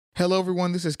Hello,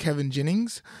 everyone. This is Kevin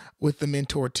Jennings with the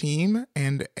Mentor team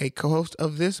and a co-host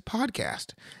of this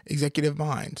podcast, Executive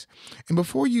Minds. And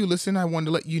before you listen, I wanted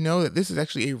to let you know that this is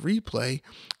actually a replay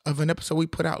of an episode we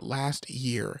put out last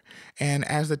year. And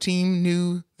as the team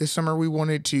knew this summer, we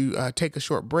wanted to take a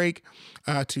short break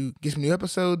to get some new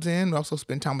episodes in. We also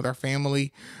spend time with our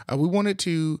family. We wanted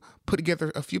to put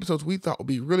together a few episodes we thought would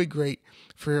be really great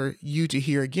for you to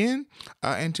hear again,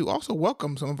 and to also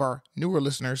welcome some of our newer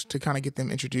listeners to kind of get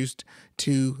them introduced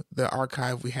to the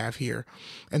archive we have here.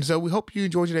 And so we hope you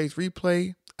enjoyed today's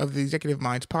replay of the Executive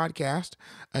Minds podcast,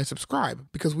 and subscribe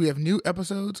because we have new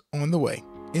episodes on the way.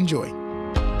 Enjoy.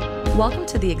 Welcome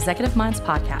to the Executive Minds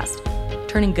podcast,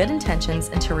 turning good intentions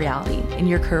into reality in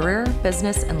your career,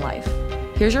 business, and life.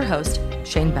 Here's your host,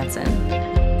 Shane Benson.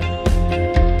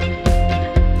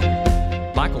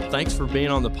 Michael, thanks for being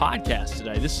on the podcast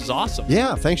today. This is awesome.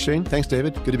 Yeah, thanks, Shane. Thanks,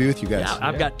 David. Good to be with you guys. Yeah,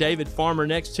 I've got David Farmer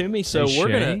next to me, so we're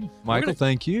gonna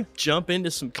thank you. Jump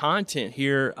into some content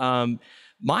here.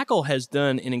 Michael has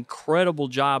done an incredible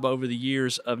job over the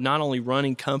years of not only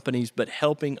running companies, but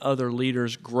helping other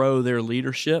leaders grow their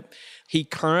leadership. He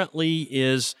currently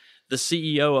is the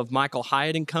CEO of Michael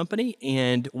Hyatt and Company,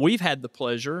 and we've had the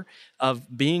pleasure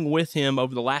of being with him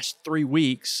over the last 3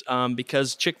 weeks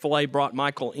because Chick-fil-A brought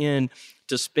Michael in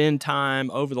to spend time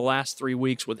over the last 3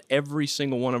 weeks with every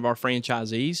single one of our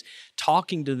franchisees,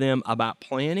 talking to them about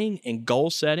planning and goal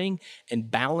setting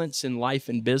and balance in life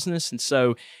and business. And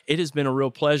so it has been a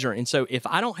real pleasure. And so if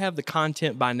I don't have the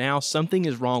content by now, something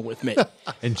is wrong with me.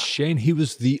 And Shane, he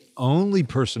was the only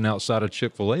person outside of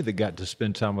Chick-fil-A that got to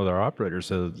spend time with our operators.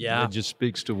 So yeah, it just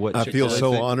speaks to what I Chick-fil-A feel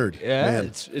so think. honored. Yeah, Man.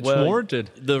 it's warranted.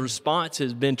 The response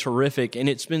has been terrific, and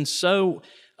it's been so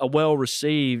well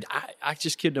received. I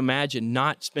just couldn't imagine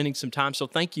not spending some time. So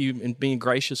thank you and being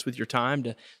gracious with your time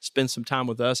to spend some time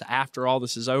with us after all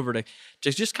this is over to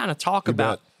just kind of talk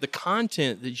about the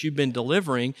content that you've been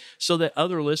delivering so that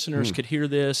other listeners could hear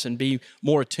this and be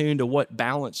more attuned to what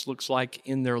balance looks like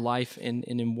in their life and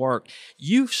in work.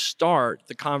 You start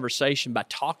the conversation by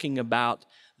talking about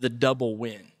the double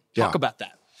win. Talk about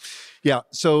that. Yeah,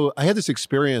 so I had this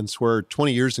experience where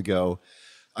 20 years ago,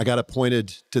 I got appointed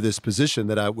to this position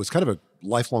that was kind of a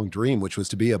lifelong dream, which was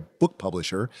to be a book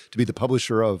publisher, to be the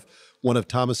publisher of one of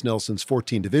Thomas Nelson's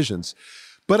 14 divisions.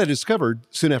 But I discovered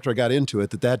soon after I got into it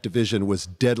that division was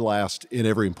dead last in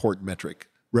every important metric: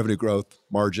 revenue growth,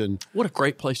 margin. What a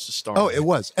great place to start. Oh, it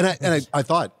was. And I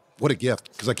thought, what a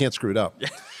gift, because I can't screw it up.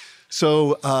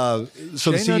 So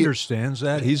Shane understands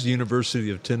that. He's the University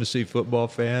of Tennessee football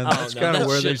fan. That's kind of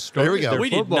where they started. There we go. We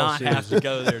did not have to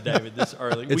go there, David, this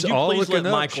early. It's Would you all please let looking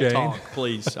up, Michael Shane. talk,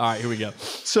 please? All right, here we go.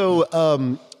 So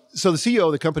the CEO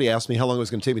of the company asked me how long it was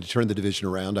going to take me to turn the division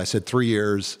around. I said 3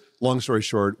 years. Long story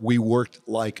short, we worked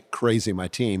like crazy, my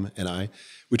team and I.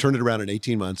 We turned it around in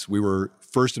 18 months. We were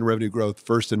first in revenue growth,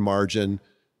 first in margin.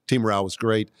 Team morale was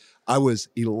great. I was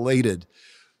elated.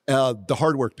 The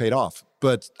hard work paid off.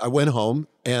 But I went home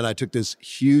and I took this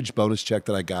huge bonus check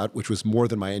that I got, which was more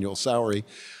than my annual salary.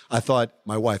 I thought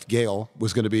my wife, Gail,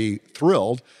 was going to be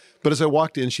thrilled. But as I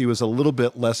walked in, she was a little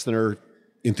bit less than her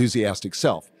enthusiastic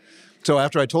self. So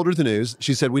after I told her the news,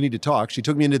 she said, we need to talk. She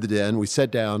took me into the den. We sat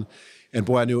down. And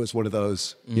boy, I knew it was one of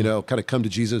those, kind of come to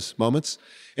Jesus moments.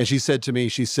 And she said to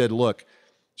me, look,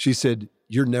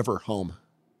 you're never home.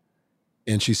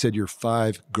 And she said, your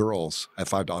 5 girls, I have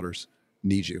 5 daughters,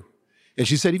 need you. And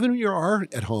she said, even when you are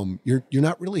at home, you're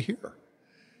not really here.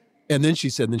 And then she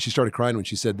started crying when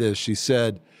she said this. She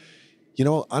said,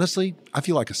 honestly, I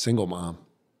feel like a single mom.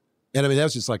 And I mean, that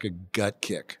was just like a gut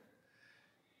kick.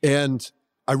 And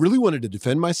I really wanted to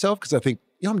defend myself because I think,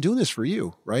 I'm doing this for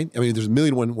you, right? I mean, there's a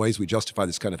million and one ways we justify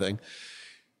this kind of thing.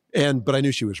 But I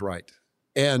knew she was right.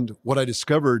 And what I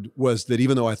discovered was that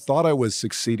even though I thought I was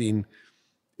succeeding,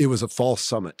 it was a false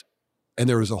summit. And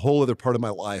there was a whole other part of my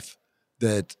life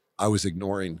that I was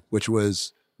ignoring, which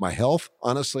was my health,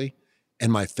 honestly,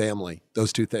 and my family,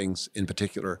 those two things in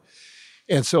particular.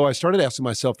 And so I started asking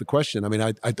myself the question. I mean,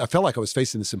 I felt like I was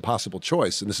facing this impossible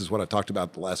choice. And this is what I talked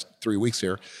about the last 3 weeks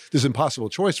here. This impossible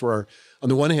choice where on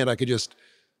the one hand, I could just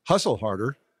hustle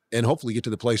harder and hopefully get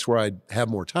to the place where I'd have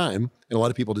more time. And a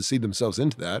lot of people deceive themselves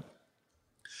into that.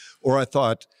 Or I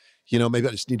thought, maybe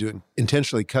I just need to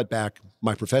intentionally cut back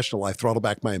my professional life, throttle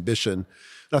back my ambition.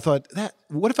 And I thought,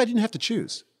 what if I didn't have to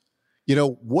choose?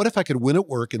 What if I could win at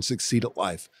work and succeed at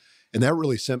life? And that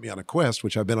really sent me on a quest,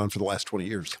 which I've been on for the last 20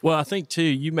 years. Well, I think, too,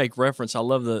 you make reference. I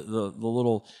love the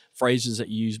little phrases that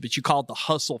you use, but you call it the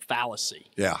hustle fallacy.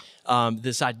 Yeah.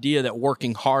 This idea that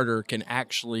working harder can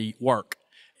actually work.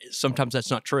 Sometimes that's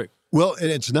not true. Well,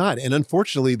 and it's not. And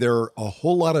unfortunately, there are a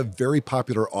whole lot of very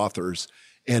popular authors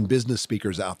and business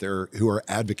speakers out there who are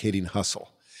advocating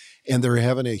hustle. And they're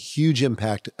having a huge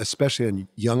impact, especially on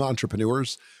young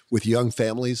entrepreneurs with young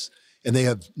families. And they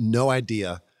have no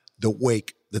idea the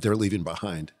wake that they're leaving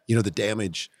behind. You know, the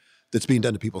damage that's being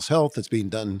done to people's health, that's being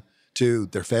done to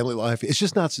their family life. It's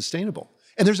just not sustainable.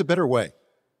 And there's a better way.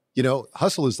 You know,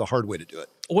 hustle is the hard way to do it.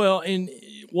 Well, and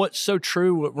what's so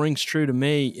true, what rings true to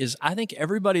me is I think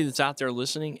everybody that's out there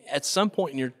listening, at some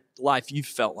point in your life, you've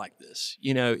felt like this.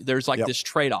 You know, there's like this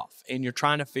trade-off, and you're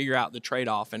trying to figure out the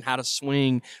trade-off and how to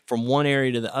swing from one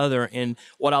area to the other. And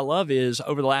what I love is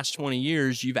over the last 20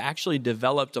 years, you've actually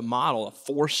developed a model, a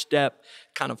 4-step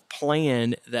kind of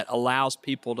plan that allows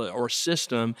people to, or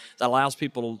system that allows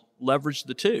people to leverage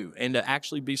the two and to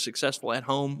actually be successful at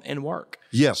home and work.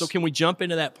 Yes. So can we jump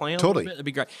into that plan? Totally. A little bit? That'd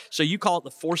be great. So you call it the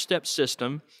 4-step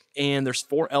system, and there's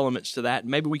 4 elements to that.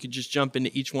 Maybe we could just jump into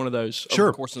each one of those over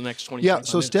the course of the next 20 minutes.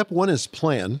 Yeah, so step 1 is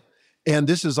plan. And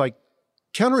this is like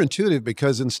counterintuitive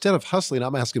because instead of hustling,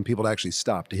 I'm asking people to actually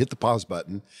stop, to hit the pause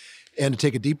button and to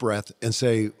take a deep breath and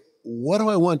say, what do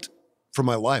I want for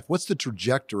my life? What's the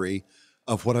trajectory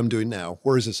of what I'm doing now?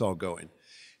 Where is this all going?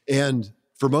 And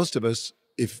for most of us,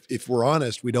 if we're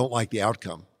honest, we don't like the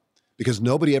outcome because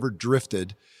nobody ever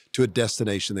drifted to a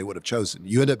destination they would have chosen.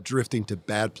 You end up drifting to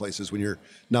bad places when you're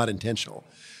not intentional.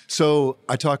 So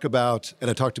I talked about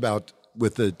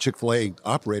with the Chick-fil-A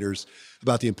operators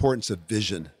about the importance of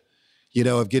vision, you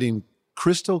know, of getting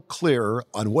crystal clear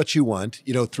on what you want,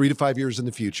 you know, 3 to 5 years in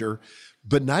the future,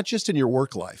 but not just in your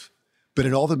work life, but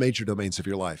in all the major domains of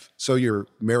your life. So your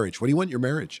marriage, what do you want in your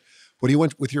marriage? What do you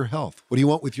want with your health? What do you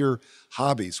want with your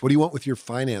hobbies? What do you want with your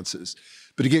finances?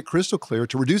 But to get crystal clear,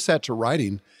 to reduce that to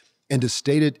writing and to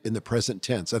state it in the present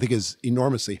tense, I think is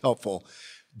enormously helpful.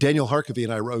 Daniel Harkavy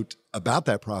and I wrote about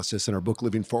that process in our book,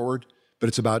 Living Forward, but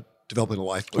it's about developing a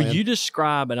life plan. Well, you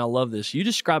describe, and I love this, you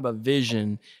describe a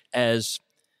vision as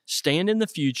stand in the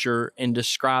future and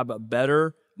describe a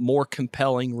better, more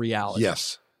compelling reality.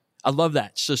 Yes. I love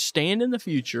that. So stand in the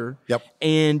future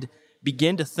and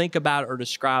begin to think about or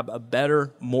describe a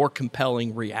better, more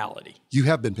compelling reality. You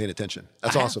have been paying attention.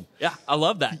 That's awesome. Yeah, I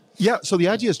love that. Yeah, so the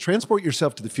idea is transport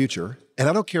yourself to the future, and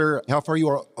I don't care how far you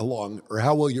are along or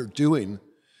how well you're doing.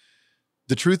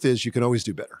 The truth is you can always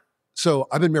do better. So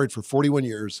I've been married for 41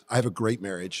 years. I have a great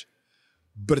marriage,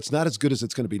 but it's not as good as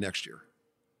it's going to be next year.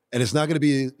 And it's not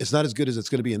as good as it's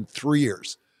going to be in 3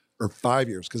 years or 5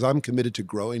 years because I'm committed to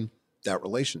growing that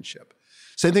relationship.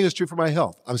 Same thing is true for my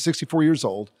health. I'm 64 years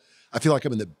old. I feel like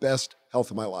I'm in the best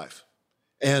health of my life.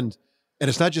 And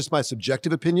it's not just my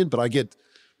subjective opinion, but I get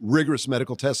rigorous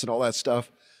medical tests and all that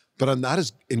stuff, but I'm not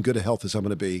as in good a health as I'm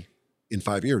going to be in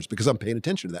 5 years because I'm paying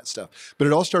attention to that stuff. But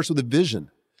it all starts with a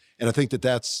vision. And I think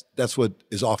that's what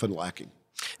is often lacking.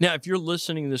 Now, if you're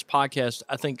listening to this podcast,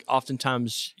 I think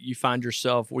oftentimes you find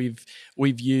yourself, we've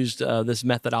used this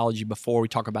methodology before. We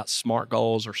talk about SMART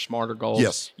goals or smarter goals.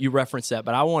 Yes. You reference that,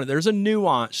 but there's a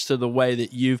nuance to the way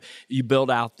that you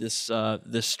build out this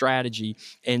strategy.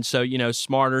 And so, you know,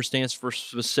 SMARTER stands for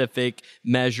specific,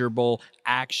 measurable,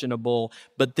 actionable,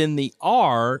 but then the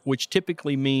R, which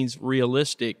typically means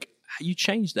realistic, you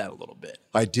changed that a little bit.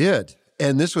 I did.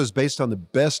 And this was based on the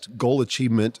best goal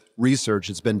achievement research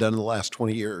that's been done in the last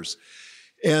 20 years.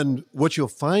 And what you'll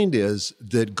find is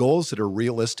that goals that are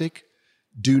realistic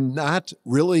do not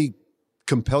really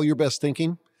compel your best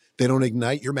thinking. They don't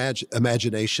ignite your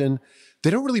imagination.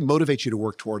 They don't really motivate you to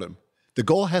work toward them. The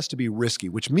goal has to be risky,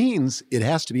 which means it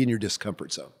has to be in your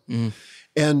discomfort zone. Mm.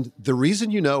 And the reason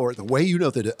you know, or the way you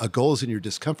know that a goal is in your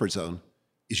discomfort zone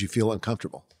is you feel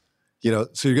uncomfortable. You know,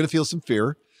 so you're going to feel some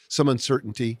fear, some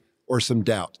uncertainty, or some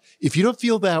doubt. If you don't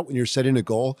feel that when you're setting a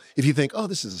goal, if you think, oh,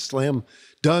 this is a slam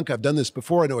dunk, I've done this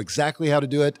before, I know exactly how to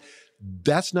do it,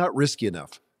 that's not risky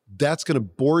enough. That's going to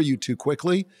bore you too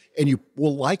quickly, and you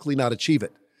will likely not achieve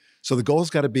it. So the goal's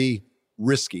got to be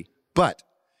risky. But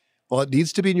while it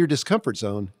needs to be in your discomfort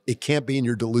zone, it can't be in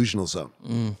your delusional zone.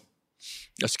 Mm.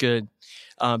 That's good.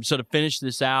 So to finish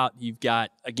this out, you've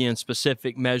got, again,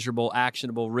 specific, measurable,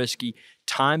 actionable, risky,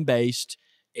 time-based,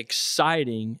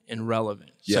 exciting, and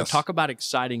relevant. Yes. So talk about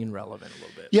exciting and relevant a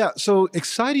little bit. Yeah, so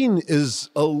exciting is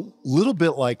a little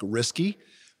bit like risky,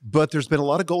 but there's been a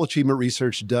lot of goal achievement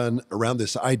research done around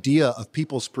this idea of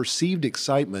people's perceived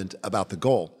excitement about the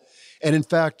goal. And in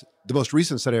fact, the most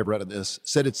recent study I've read on this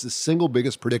said it's the single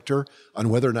biggest predictor on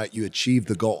whether or not you achieve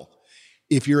the goal.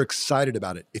 If you're excited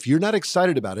about it. If you're not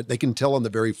excited about it, they can tell on the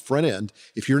very front end.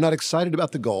 If you're not excited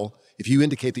about the goal, if you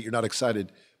indicate that you're not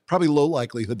excited, probably low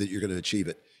likelihood that you're going to achieve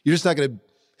it. You're just not going to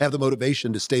have the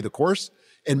motivation to stay the course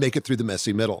and make it through the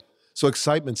messy middle. So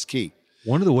excitement's key.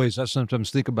 One of the ways I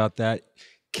sometimes think about that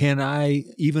can I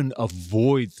even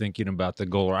avoid thinking about the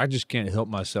goal, or I just can't help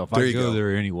myself? I go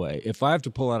there anyway. If I have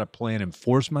to pull out a plan and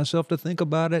force myself to think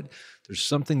about it, there's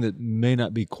something that may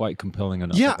not be quite compelling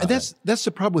enough. Yeah, and that's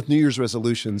the problem with New Year's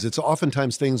resolutions. It's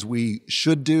oftentimes things we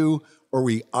should do or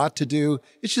we ought to do.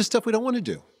 It's just stuff we don't want to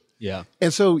do. Yeah.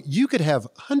 And so you could have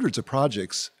hundreds of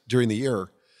projects during the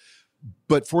year,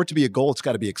 but for it to be a goal, it's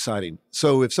got to be exciting.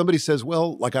 So if somebody says,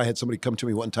 well, like I had somebody come to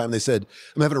me one time, they said,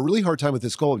 I'm having a really hard time with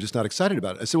this goal. I'm just not excited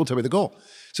about it. I said, well, tell me the goal.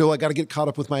 So I got to get caught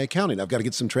up with my accounting. I've got to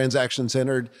get some transactions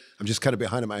entered. I'm just kind of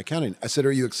behind in my accounting. I said,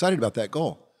 are you excited about that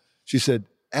goal? She said,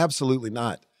 absolutely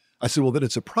not. I said, well, then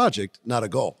it's a project, not a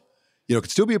goal. You know, it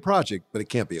could still be a project, but it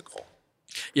can't be a goal.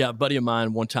 Yeah, a buddy of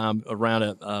mine one time around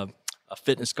a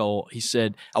fitness goal, he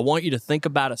said, I want you to think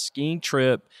about a skiing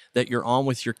trip that you're on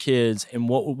with your kids, and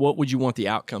what would you want the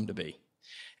outcome to be?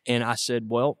 And I said,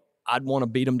 well, I'd want to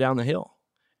beat them down the hill.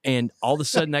 And all of a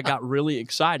sudden that got really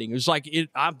exciting. It was like,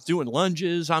 I'm doing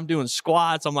lunges, I'm doing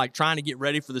squats. I'm like trying to get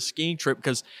ready for the skiing trip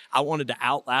because I wanted to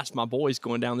outlast my boys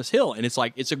going down this hill. And it's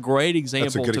like, it's a great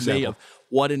example me of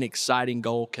what an exciting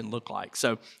goal can look like.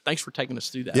 So thanks for taking us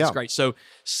through that. Yeah. It's great. So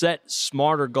set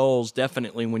smarter goals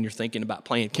definitely when you're thinking about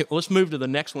planning. Let's move to the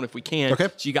next one if we can. Okay.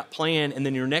 So you got plan, and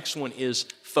then your next one is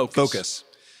focus. Focus.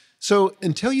 So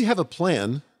until you have a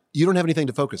plan, you don't have anything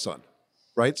to focus on,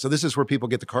 right? So this is where people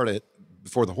get the cart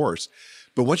before the horse.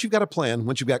 But once you've got a plan,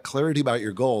 once you've got clarity about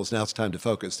your goals, now it's time to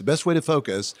focus. The best way to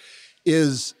focus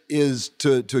is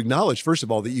to acknowledge, first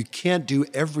of all, that you can't do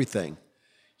everything.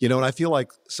 You know, and I feel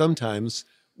like sometimes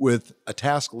with a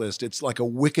task list, it's like a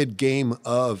wicked game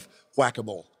of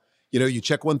whack-a-mole. You know, you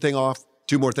check one thing off,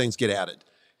 two more things get added.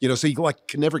 You know, so you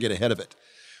can never get ahead of it.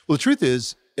 Well, the truth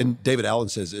is, and David Allen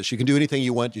says this, you can do anything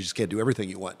you want, you just can't do everything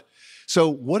you want. So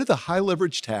what are the high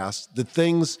leverage tasks, the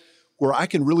things where I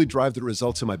can really drive the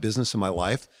results in my business and my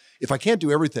life? If I can't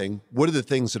do everything, what are the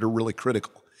things that are really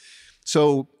critical?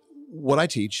 So what I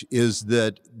teach is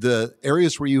that the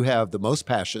areas where you have the most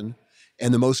passion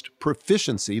and the most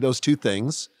proficiency, those two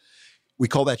things, we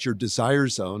call that your desire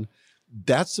zone.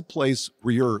 That's the place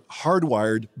where you're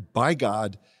hardwired by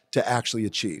God to actually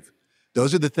achieve.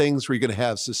 Those are the things where you're going to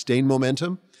have sustained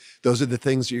momentum. Those are the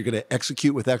things that you're going to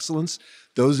execute with excellence.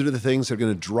 Those are the things that are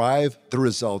going to drive the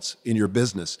results in your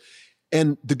business.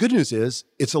 And the good news is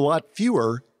it's a lot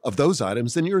fewer of those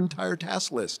items than your entire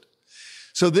task list.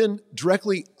 So then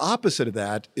directly opposite of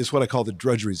that is what I call the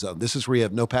drudgery zone. This is where you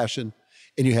have no passion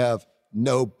and you have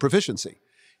no proficiency.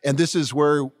 And this is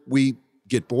where we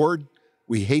get bored.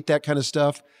 We hate that kind of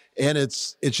stuff. And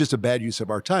it's just a bad use of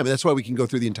our time. And that's why we can go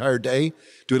through the entire day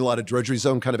doing a lot of drudgery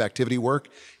zone kind of activity work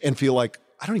and feel like,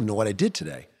 I don't even know what I did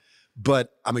today,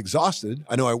 but I'm exhausted.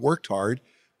 I know I worked hard,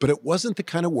 but it wasn't the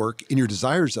kind of work in your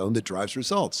desire zone that drives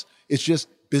results. It's just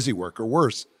busy work, or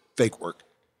worse, fake work.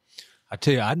 I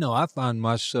tell you, I know I find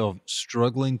myself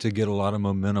struggling to get a lot of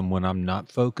momentum when I'm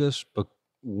not focused, but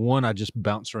one, I just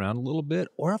bounce around a little bit,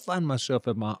 or I find myself,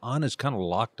 if my on is kind of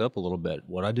locked up a little bit.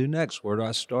 What do I do next? Where do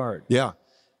I start? Yeah.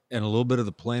 And a little bit of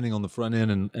the planning on the front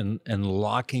end and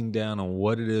locking down on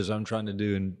what it is I'm trying to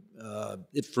do, and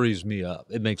it frees me up.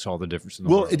 It makes all the difference in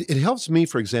the world. Well, it helps me,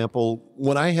 for example,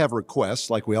 when I have requests,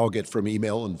 like we all get from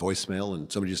email and voicemail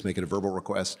and somebody just making a verbal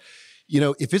request. You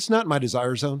know, if it's not my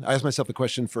desire zone, I ask myself the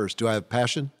question first, do I have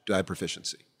passion? Do I have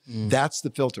proficiency? That's the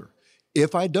filter.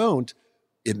 If I don't,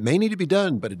 it may need to be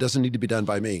done, but it doesn't need to be done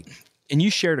by me. And you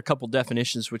shared a couple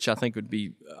definitions, which I think would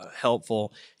be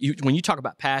helpful. When you talk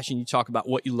about passion, you talk about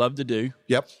what you love to do.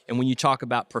 Yep. And when you talk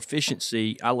about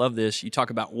proficiency, I love this. You talk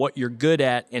about what you're good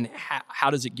at and how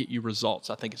does it get you results,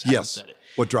 I think is how you said it.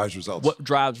 What drives results. What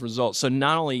drives results. So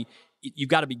not only you've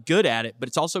got to be good at it, but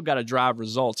it's also got to drive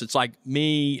results. It's like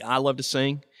me, I love to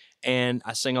sing. And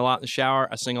I sing a lot in the shower.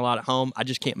 I sing a lot at home. I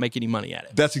just can't make any money at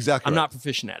it. That's exactly I'm right. not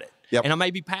proficient at it. Yep. And I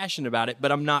may be passionate about it,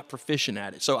 but I'm not proficient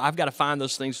at it. So I've got to find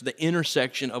those things, the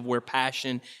intersection of where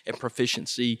passion and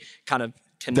proficiency kind of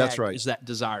connect. That's right. Is that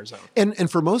desire zone. And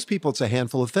for most people, it's a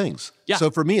handful of things. Yeah. So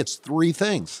for me, it's 3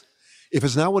 things. If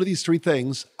it's not one of these 3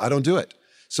 things, I don't do it.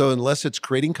 So unless it's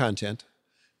creating content,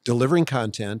 delivering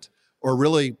content, or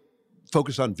really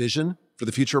focus on vision for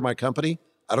the future of my company,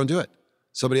 I don't do it.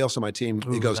 Somebody else on my team,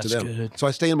 it goes to them. Good. So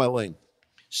I stay in my lane.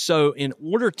 So in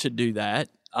order to do that,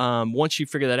 once you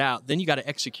figure that out, then you got to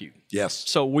execute. Yes.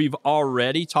 So we've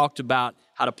already talked about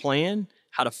how to plan,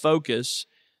 how to focus.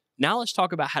 Now let's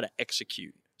talk about how to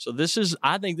execute. So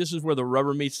I think this is where the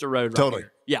rubber meets the road right Totally.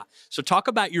 here. Yeah. So talk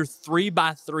about your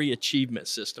 3x3 achievement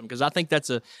system, because I think that's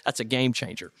a game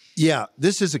changer. Yeah,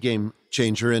 this is a game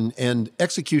changer, and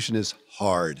execution is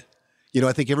hard.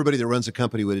 I think everybody that runs a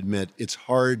company would admit it's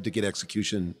hard to get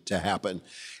execution to happen.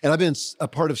 And I've been a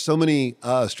part of so many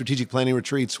strategic planning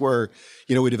retreats where,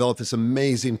 we develop this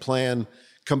amazing plan,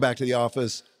 come back to the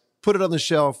office, put it on the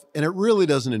shelf, and it really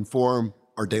doesn't inform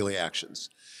our daily actions.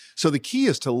 So the key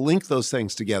is to link those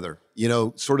things together,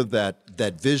 sort of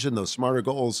that vision, those smarter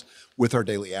goals with our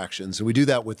daily actions. And we do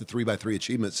that with the 3x3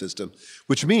 achievement system,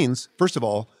 which means, first of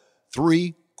all,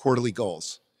 3 quarterly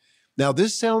goals. Now,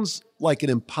 this sounds like an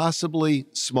impossibly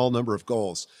small number of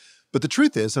goals, but the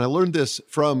truth is, and I learned this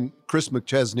from Chris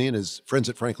McChesney and his friends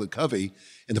at Franklin Covey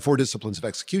in the 4 disciplines of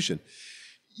execution,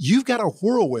 you've got a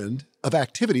whirlwind of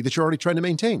activity that you're already trying to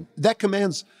maintain. That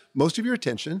commands most of your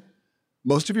attention,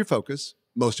 most of your focus,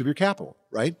 most of your capital,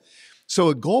 right? So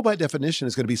a goal by definition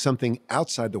is going to be something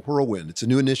outside the whirlwind. It's a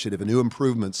new initiative, a new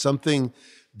improvement, something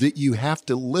that you have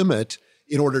to limit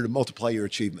in order to multiply your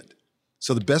achievement.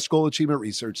 So the best goal achievement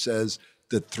research says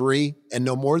that 3 and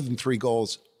no more than 3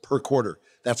 goals per quarter.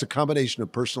 That's a combination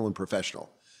of personal and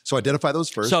professional. So identify those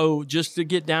first. So just to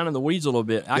get down in the weeds a little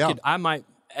bit, I might,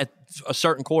 at a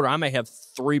certain quarter, I may have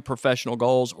 3 professional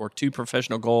goals or 2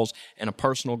 professional goals and a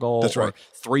personal goal. That's right. Or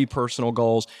 3 personal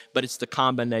goals, but it's the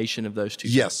combination of those 2.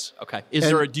 Yes. Things.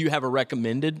 Okay. Do you have a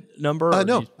recommended number?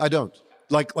 No, I don't.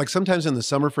 Like sometimes in the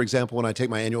summer, for example, when I take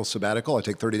my annual sabbatical, I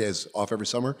take 30 days off every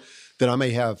summer, then I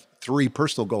may have 3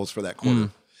 personal goals for that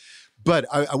quarter. But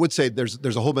I would say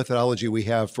there's a whole methodology we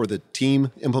have for the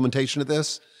team implementation of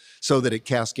this so that it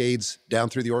cascades down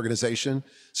through the organization.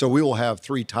 So we will have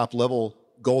 3 top level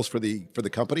goals for the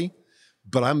company,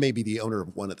 but I'm maybe the owner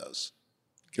of one of those.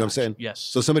 You know what I'm saying? Yes.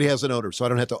 So somebody has an owner, so I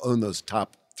don't have to own those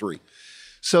top 3.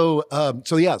 So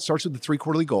yeah, it starts with the 3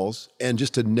 quarterly goals, and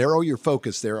just to narrow your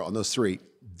focus there on those 3,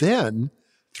 then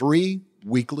 3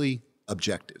 weekly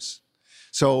objectives.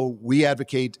 So we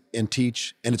advocate and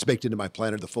teach, and it's baked into my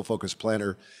planner, the Full Focus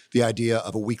Planner, the idea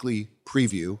of a weekly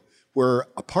preview, where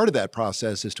a part of that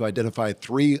process is to identify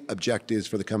 3 objectives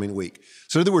for the coming week.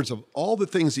 So in other words, of all the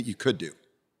things that you could do,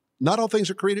 not all things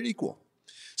are created equal.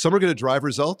 Some are going to drive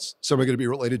results. Some are going to be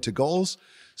related to goals.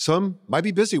 Some might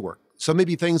be busy work. Some may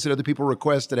be things that other people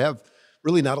request that have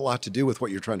really not a lot to do with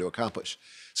what you're trying to accomplish.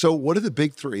 So what are the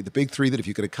big 3? The big 3 that if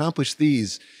you could accomplish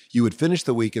these, you would finish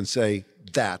the week and say,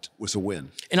 that was a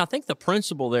win. And I think the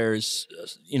principle there is,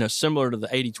 similar to the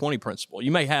 80-20 principle.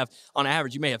 You may have, on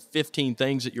average, 15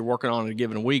 things that you're working on in a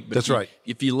given week. But that's right.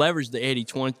 If you leverage the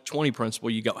 80-20 principle,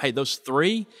 you go, hey, those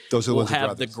 3 will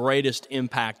have the greatest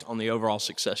impact on the overall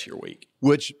success of your week.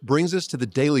 Which brings us to the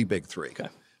daily big 3. Okay.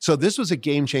 So this was a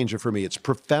game changer for me. It's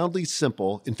profoundly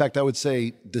simple. In fact, I would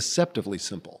say deceptively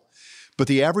simple. But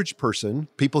the average person,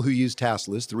 people who use task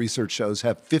lists, the research shows,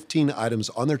 have 15 items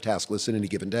on their task list in any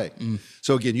given day.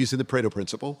 So again, using the Pareto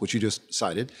principle, which you just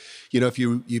cited, if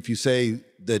you say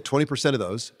that 20% of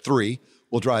those, 3,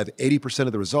 will drive 80%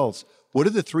 of the results, what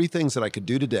are the 3 things that I could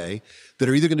do today that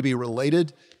are either going to be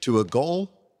related to a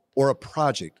goal or a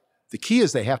project? The key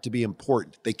is they have to be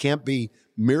important. They can't be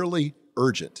merely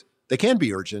urgent. They can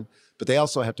be urgent, but they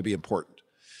also have to be important.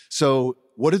 So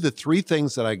what are the 3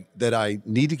 things that I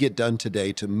need to get done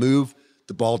today to move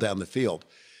the ball down the field?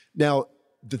 Now,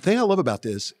 the thing I love about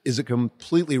this is it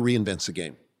completely reinvents the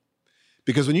game.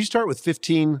 Because when you start with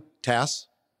 15 tasks,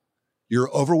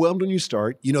 you're overwhelmed when you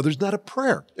start. There's not a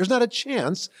prayer. There's not a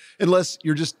chance, unless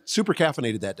you're just super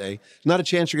caffeinated that day, not a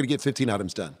chance you're going to get 15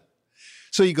 items done.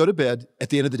 So you go to bed at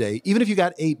the end of the day, even if you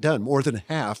got 8 done, more than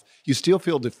half, you still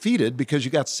feel defeated because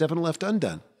you got 7 left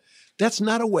undone. That's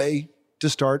not a way to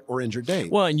start or end your day.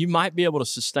 Well, and you might be able to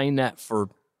sustain that for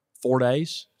 4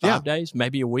 days, 5 days,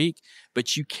 maybe a week,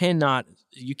 but you cannot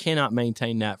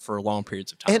maintain that for long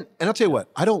periods of time. And I'll tell you what,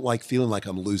 I don't like feeling like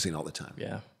I'm losing all the time.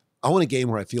 Yeah. I want a game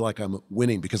where I feel like I'm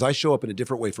winning because I show up in a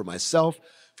different way for myself,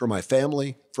 for my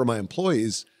family, for my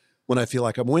employees when I feel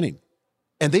like I'm winning.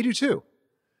 And they do too.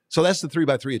 So that's the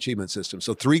 3x3 achievement system.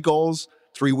 So 3 goals,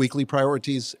 3 weekly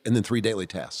priorities, and then 3 daily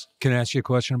tasks. Can I ask you a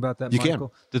question about that, Michael? Can.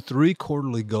 The 3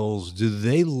 quarterly goals, do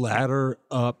they ladder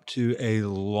up to a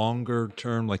longer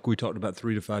term, like we talked about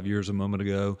 3 to 5 years a moment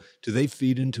ago? Do they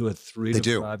feed into a 3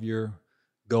 to 5 year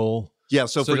goal? Yeah,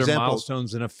 so for example,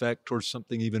 milestones in effect towards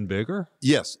something even bigger?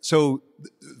 Yes. So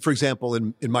for example,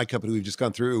 in my company, we've just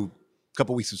gone through a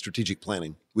couple of weeks of strategic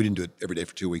planning. We didn't do it every day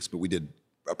for 2 weeks, but we did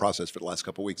a process for the last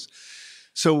couple of weeks.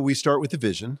 So we start with the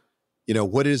vision.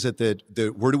 What is it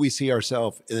where do we see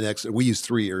ourselves in the next, we use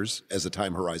 3 years as a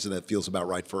time horizon. That feels about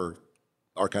right for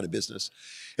our kind of business.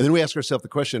 And then we ask ourselves the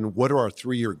question, what are our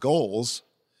 3-year goals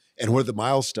and what are the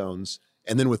milestones?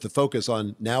 And then with the focus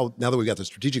on now that we got the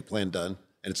strategic plan done,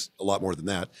 and it's a lot more than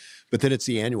that, but then it's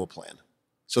the annual plan.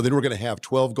 So then we're going to have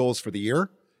 12 goals for the year,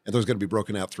 and those are going to be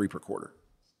broken out 3 per quarter.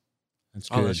 That's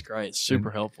good. Oh, that's great.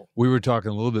 Super helpful. We were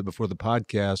talking a little bit before the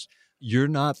podcast. You're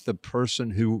not the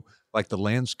person who, like the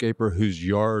landscaper whose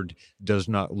yard does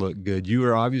not look good. You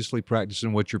are obviously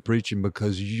practicing what you're preaching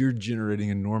because you're generating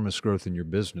enormous growth in your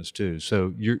business too.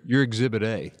 So you're exhibit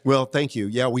A. Well, thank you.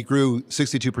 Yeah, we grew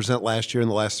 62% last year. In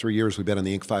the last 3 years, we've been on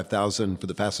the Inc. 5000 for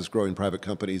the fastest growing private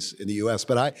companies in the U.S.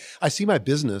 But I see my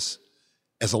business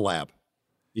as a lab.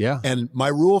 Yeah. And my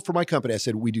rule for my company, I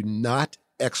said, we do not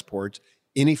export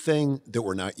anything that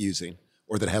we're not using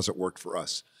or that hasn't worked for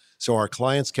us. So our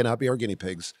clients cannot be our guinea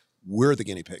pigs. We're the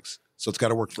guinea pigs. So it's got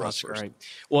to work for us first. Great.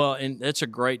 Well, and that's a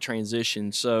great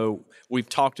transition. So we've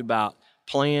talked about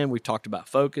plan, we've talked about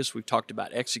focus, we've talked about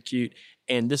execute,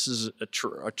 and this is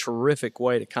a terrific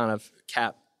way to kind of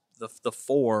cap the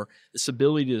four, this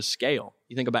ability to scale.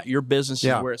 You think about your business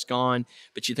and where it's gone,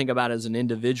 but you think about it as an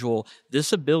individual,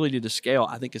 this ability to scale,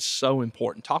 I think is so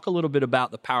important. Talk a little bit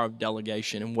about the power of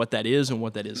delegation and what that is and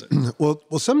what that isn't. Well,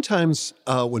 sometimes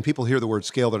when people hear the word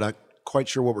scale, they're not quite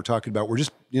sure what we're talking about. We're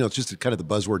just, it's just kind of the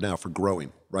buzzword now for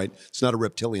growing, right? It's not a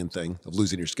reptilian thing of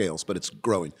losing your scales, but it's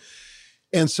growing.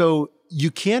 And so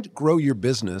you can't grow your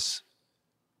business,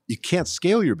 you can't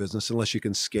scale your business unless you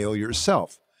can scale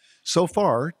yourself. So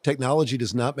far, technology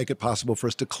does not make it possible for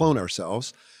us to clone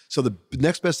ourselves. So the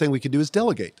next best thing we can do is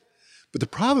delegate. But the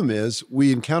problem is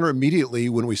we encounter immediately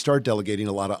when we start delegating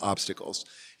a lot of obstacles.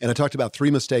 And I talked about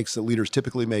 3 mistakes that leaders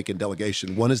typically make in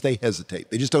delegation. One is they hesitate.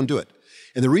 They just don't do it.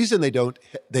 And the reason they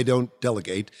don't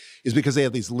delegate is because they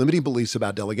have these limiting beliefs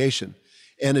about delegation.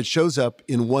 And it shows up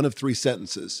in one of 3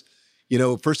 sentences.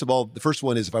 First of all, the first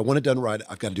one is, if I want it done right,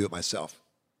 I've got to do it myself.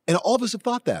 And all of us have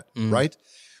thought that, right?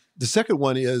 The second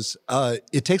one is,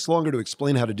 it takes longer to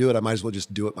explain how to do it. I might as well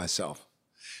just do it myself.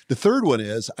 The third one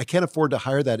is, I can't afford to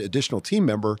hire that additional team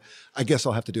member. I guess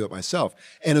I'll have to do it myself.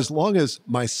 And as long as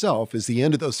myself is the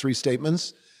end of those 3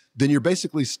 statements, then you're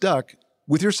basically stuck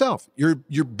with yourself. Your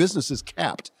business is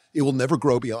capped. It will never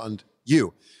grow beyond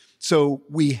you. So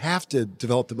we have to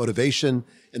develop the motivation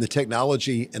and the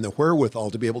technology and the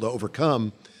wherewithal to be able to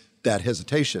overcome that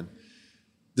hesitation.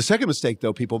 The second mistake,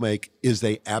 though, people make is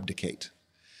they abdicate.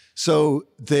 So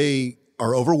they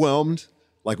are overwhelmed,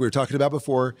 like we were talking about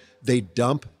before. They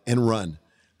dump and run.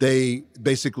 They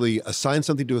basically assign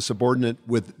something to a subordinate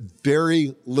with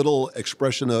very little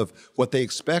expression of what they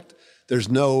expect. There's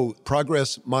no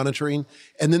progress monitoring.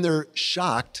 And then they're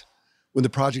shocked when the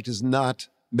project is not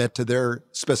met to their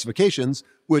specifications,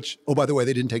 which, oh, by the way,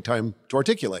 they didn't take time to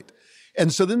articulate.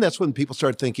 And so then that's when people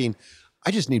start thinking,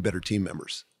 I just need better team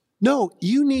members. No,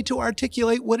 you need to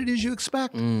articulate what it is you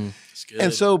expect. That's good.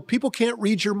 And so people can't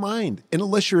read your mind. And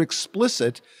unless you're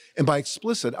explicit, and by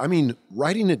explicit, I mean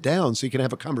writing it down so you can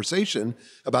have a conversation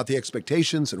about the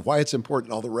expectations and why it's important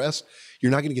and all the rest,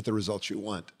 you're not going to get the results you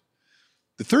want.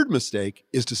 The third mistake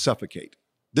is to suffocate.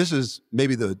 This is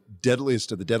maybe the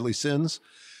deadliest of the deadly sins,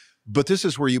 but this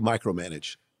is where you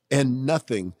micromanage. And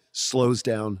nothing slows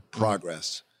down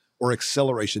progress or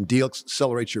acceleration,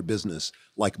 deaccelerates your business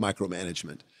like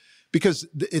micromanagement. Because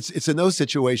it's in those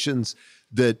situations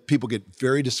that people get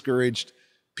very discouraged.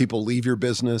 People leave your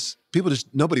business.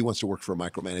 Nobody wants to work for a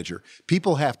micromanager.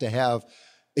 People have to have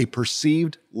a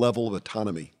perceived level of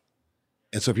autonomy.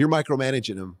 And so if you're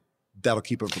micromanaging them, that'll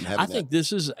keep them from having that. I think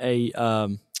this is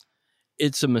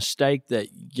it's a mistake that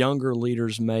younger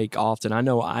leaders make often. I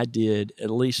know I did, at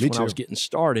least when I was getting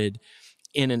started.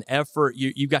 In an effort,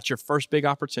 you've got your first big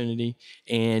opportunity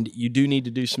and you do need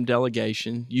to do some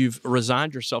delegation. You've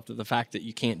resigned yourself to the fact that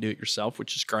you can't do it yourself,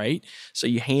 which is great. So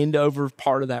you hand over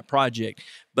part of that project,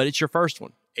 but it's your first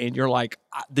one. And you're like,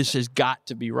 this has got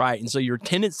to be right. And so your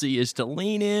tendency is to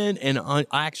lean in and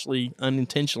actually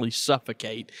unintentionally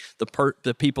suffocate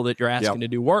the people that you're asking to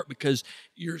do work because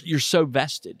you're so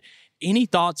vested. Any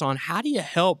thoughts on how do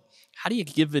you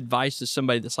give advice to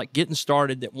somebody that's like getting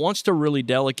started, that wants to really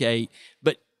delegate,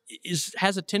 but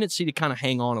has a tendency to kind of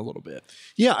hang on a little bit?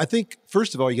 Yeah, I think,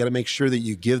 first of all, you got to make sure that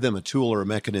you give them a tool or a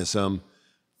mechanism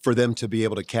for them to be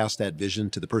able to cast that vision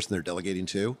to the person they're delegating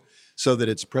to, so that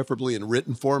it's preferably in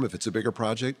written form if it's a bigger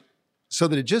project, so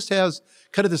that it just has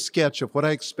kind of the sketch of what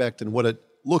I expect and what it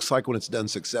looks like when it's done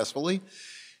successfully.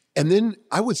 And then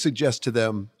I would suggest to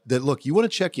them that, look, you want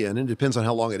to check in, and it depends on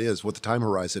how long it is, what the time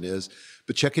horizon is,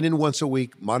 but checking in once a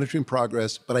week, monitoring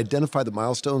progress, but identify the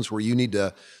milestones where you need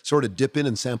to sort of dip in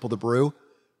and sample the brew,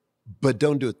 but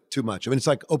don't do it too much. I mean, it's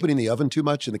like opening the oven too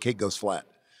much and the cake goes flat.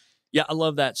 Yeah, I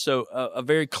love that. So a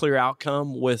very clear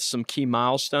outcome with some key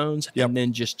milestones and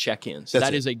then just check in. So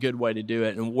that is a good way to do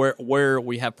it. And where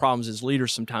we have problems as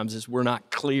leaders sometimes is we're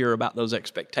not clear about those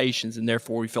expectations, and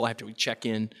therefore we feel like we have to check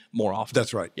in more often.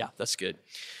 That's right. Yeah, that's good.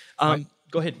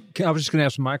 Go ahead. I was just going to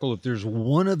ask Michael if there's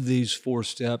one of these 4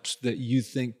 steps that you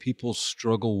think people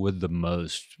struggle with the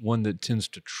most, one that tends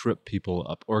to trip people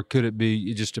up, or could it be,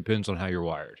 it just depends on how you're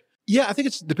wired? Yeah, I think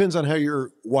it depends on how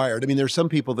you're wired. I mean, there's some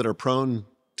people that are prone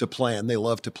to plan. They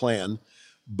love to plan,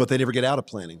 but they never get out of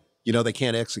planning. They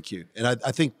can't execute. And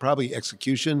I think probably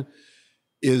execution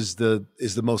is the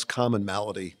most common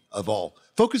malady of all.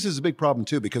 Focus is a big problem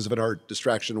too because of our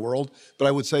distraction world. But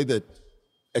I would say that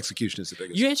execution is the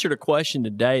biggest. You answered a question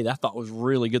today that I thought was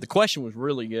really good. The question was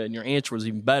really good, and your answer was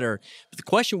even better. But the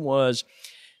question was,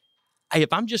 hey,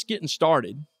 if I'm just getting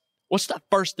started, what's the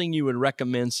first thing you would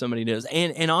recommend somebody does?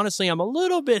 And honestly, I'm a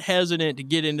little bit hesitant to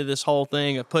get into this whole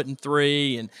thing of putting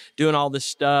 3 and doing all this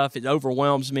stuff. It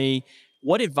overwhelms me.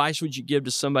 What advice would you give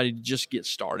to somebody to just get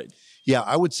started? Yeah,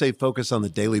 I would say focus on the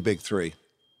daily big 3.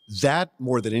 That,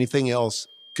 more than anything else,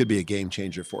 could be a game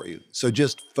changer for you. So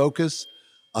just focus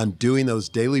on doing those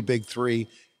daily big 3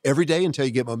 every day until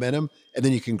you get momentum, and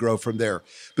then you can grow from there.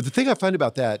 But the thing I find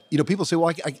about that, people say,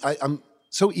 well, I'm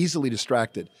so easily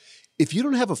distracted. If you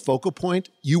don't have a focal point,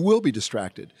 you will be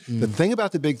distracted. The thing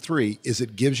about the big 3 is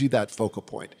it gives you that focal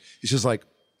point. It's just like,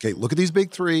 okay, look at these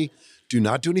big 3. Do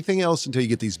not do anything else until you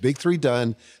get these big 3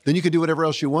 done. Then you can do whatever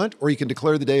else you want, or you can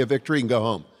declare the day of victory and go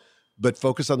home. But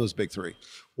focus on those big 3.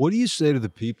 What do you say to the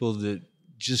people that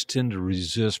just tend to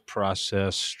resist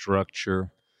process,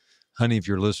 structure? Honey, if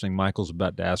you're listening, Michael's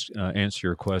about to answer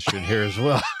your question here as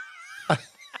well.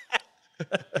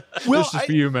 Well, this is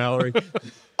for you, Mallory.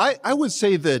 I would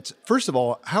say that, first of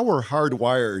all, how we're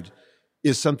hardwired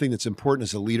is something that's important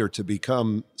as a leader to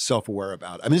become self-aware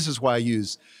about. I mean, this is why I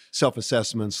use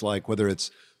self-assessments like whether it's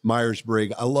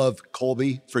Myers-Briggs. I love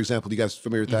Colby, for example. You guys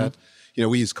familiar with that?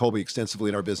 We use Colby extensively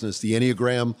in our business. The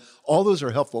Enneagram, all those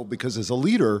are helpful because as a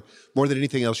leader, more than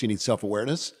anything else, you need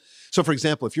self-awareness. So, for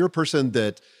example, if you're a person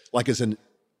that like is an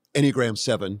Enneagram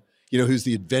 7, who's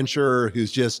the adventurer,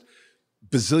 who's just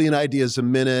bazillion ideas a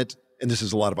minute, and this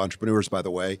is a lot of entrepreneurs, by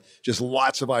the way, just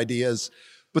lots of ideas,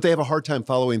 but they have a hard time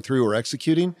following through or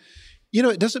executing,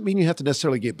 it doesn't mean you have to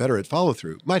necessarily get better at follow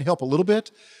through. It might help a little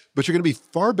bit, but you're going to be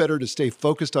far better to stay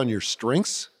focused on your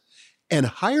strengths and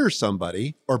hire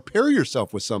somebody or pair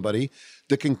yourself with somebody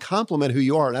that can complement who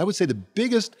you are. And I would say the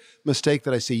biggest mistake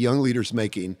that I see young leaders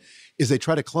making is they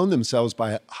try to clone themselves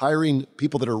by hiring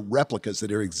people that are replicas,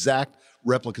 that are exact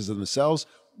replicas of themselves.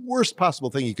 Worst possible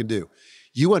thing you can do.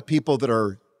 You want people that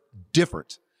are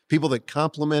different, people that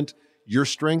complement your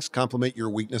strengths, complement your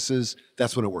weaknesses.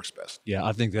 That's when it works best. Yeah,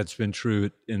 I think that's been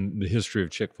true in the history of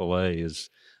Chick-fil-A. Is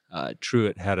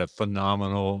Truett had a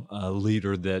phenomenal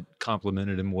leader that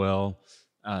complemented him well.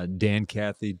 Dan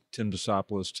Cathy, Tim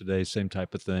Desopoulos today, same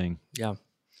type of thing. Yeah,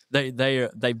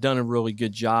 they've done a really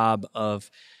good job of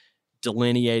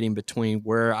delineating between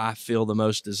where I feel the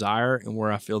most desire and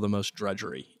where I feel the most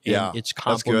drudgery. And it's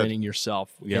complementing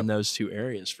yourself in those 2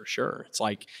 areas for sure. It's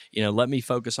like, let me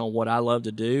focus on what I love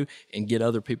to do and get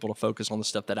other people to focus on the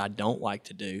stuff that I don't like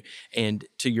to do. And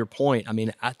to your point, I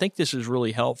mean, I think this is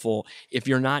really helpful. If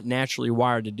you're not naturally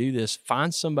wired to do this,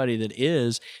 find somebody that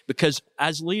is, because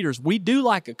as leaders, we do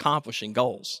like accomplishing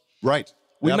goals. Right.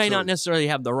 We may not necessarily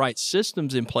have the right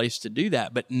systems in place to do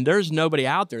that, but there's nobody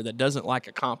out there that doesn't like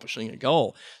accomplishing a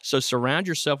goal. So surround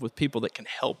yourself with people that can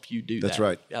help you do that. That's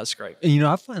right. Yeah, that's great. And,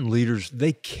 I find leaders,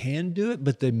 they can do it,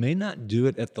 but they may not do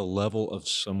it at the level of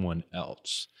someone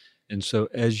else. And so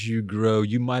as you grow,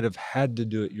 you might have had to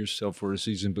do it yourself for a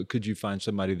season, but could you find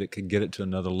somebody that could get it to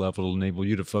another level to enable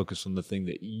you to focus on the thing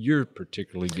that you're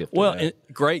particularly gifted Well, at? and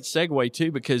great segue,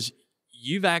 too, because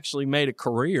you've actually made a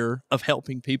career of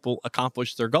helping people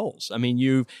accomplish their goals. I mean,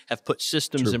 you have put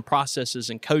systems and processes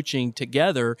and coaching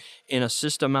together in a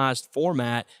systemized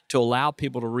format to allow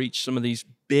people to reach some of these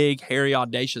big, hairy,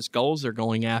 audacious goals they're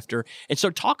going after. And so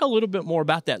talk a little bit more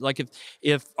about that. Like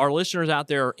if our listeners out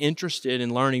there are interested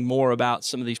in learning more about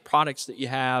some of these products that you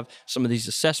have, some of these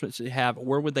assessments that you have,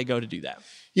 where would they go to do that?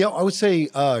 Yeah, I would say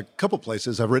a couple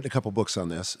places. I've written a couple books on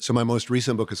this. So my most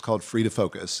recent book is called Free to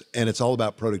Focus, and it's all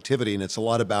about productivity, and it's a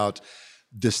lot about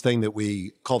this thing that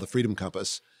we call the freedom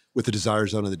compass with the desire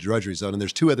zone and the drudgery zone. And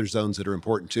there's 2 other zones that are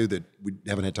important too that we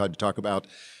haven't had time to talk about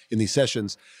in these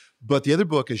sessions. But the other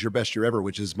book is Your Best Year Ever,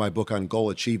 which is my book on goal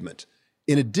achievement.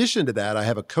 In addition to that, I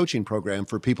have a coaching program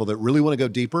for people that really want to go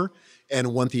deeper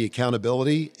and want the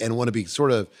accountability and want to be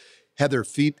sort of have their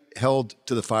feet held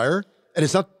to the fire. And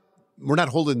we're not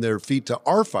holding their feet to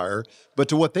our fire, but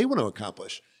to what they want to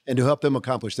accomplish and to help them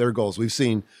accomplish their goals. We've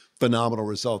seen phenomenal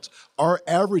results. Our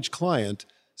average client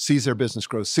sees their business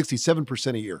grow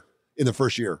 67% a year in the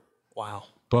first year. Wow.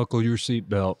 Buckle your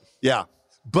seatbelt. Yeah.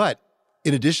 But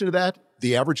in addition to that,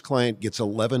 the average client gets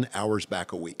 11 hours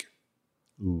back a week.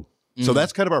 Ooh. So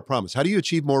that's kind of our promise. How do you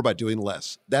achieve more by doing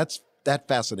less? That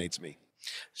fascinates me.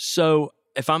 So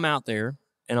if I'm out there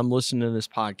and I'm listening to this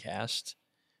podcast,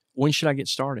 when should I get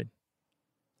started?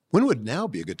 When would now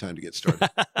be a good time to get started?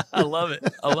 I love it.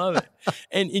 I love it.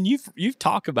 And you've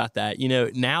talked about that.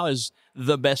 Now is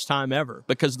the best time ever,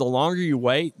 because the longer you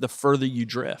wait, the further you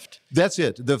drift. That's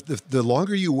it. The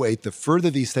longer you wait, the further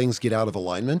these things get out of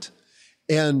alignment.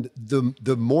 And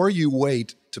the more you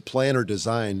wait to plan or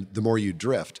design, the more you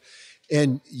drift.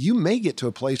 And you may get to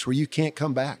a place where you can't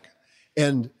come back.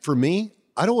 And for me,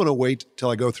 I don't want to wait till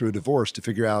I go through a divorce to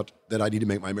figure out that I need to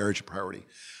make my marriage a priority.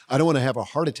 I don't want to have a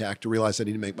heart attack to realize I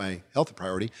need to make my health a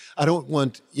priority. I don't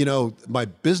want, my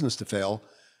business to fail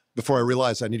before I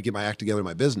realize I need to get my act together in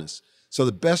my business. So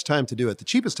the best time to do it, the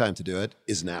cheapest time to do it,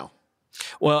 is now.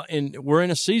 Well, and we're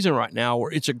in a season right now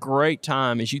where it's a great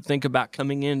time as you think about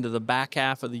coming into the back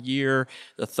half of the year,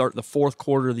 the fourth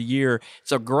quarter of the year.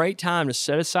 It's a great time to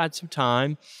set aside some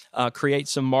time, create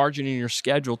some margin in your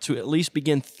schedule to at least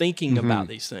begin thinking about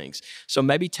these things. So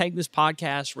maybe take this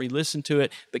podcast, re-listen to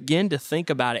it, begin to think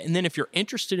about it. And then if you're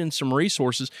interested in some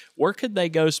resources, where could they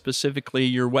go specifically?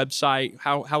 Your website,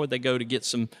 how would they go to get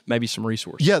maybe some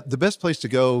resources? Yeah, the best place to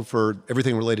go for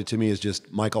everything related to me is just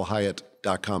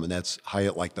michaelhyatt.com, and that's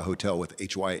Hyatt like the hotel with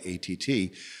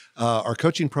Hyatt. Our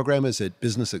coaching program is at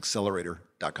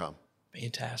businessaccelerator.com.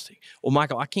 Fantastic. Well,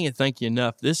 Michael, I can't thank you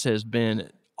enough. This has been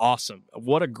awesome.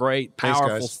 What a great,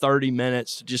 powerful 30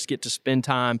 minutes to just get to spend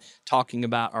time talking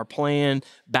about our plan,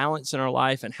 balance in our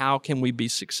life, and how can we be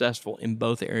successful in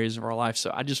both areas of our life. So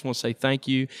I just want to say thank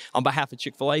you. On behalf of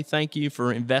Chick-fil-A, thank you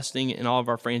for investing in all of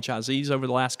our franchisees over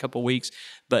the last couple of weeks.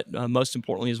 But most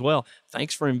importantly as well,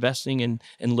 thanks for investing in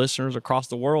listeners across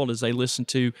the world as they listen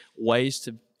to ways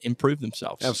to improve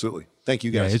themselves. Absolutely. Thank you,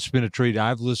 guys. Yeah, it's been a treat.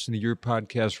 I've listened to your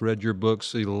podcast, read your books,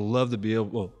 so you'll love to be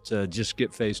able to just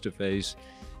get face-to-face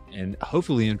and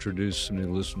hopefully introduce some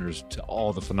new listeners to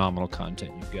all the phenomenal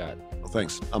content you've got. Well,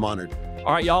 thanks. I'm honored.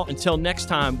 All right, y'all. Until next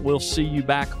time, we'll see you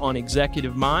back on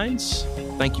Executive Minds.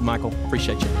 Thank you, Michael.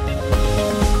 Appreciate you.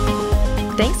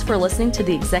 Thanks for listening to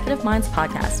the Executive Minds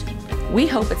podcast. We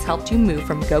hope it's helped you move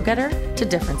from go-getter to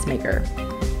difference maker.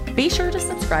 Be sure to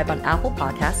subscribe on Apple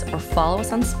Podcasts or follow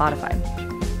us on Spotify.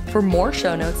 For more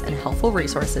show notes and helpful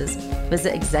resources,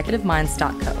 visit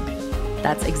executiveminds.co.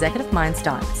 That's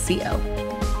executiveminds.co.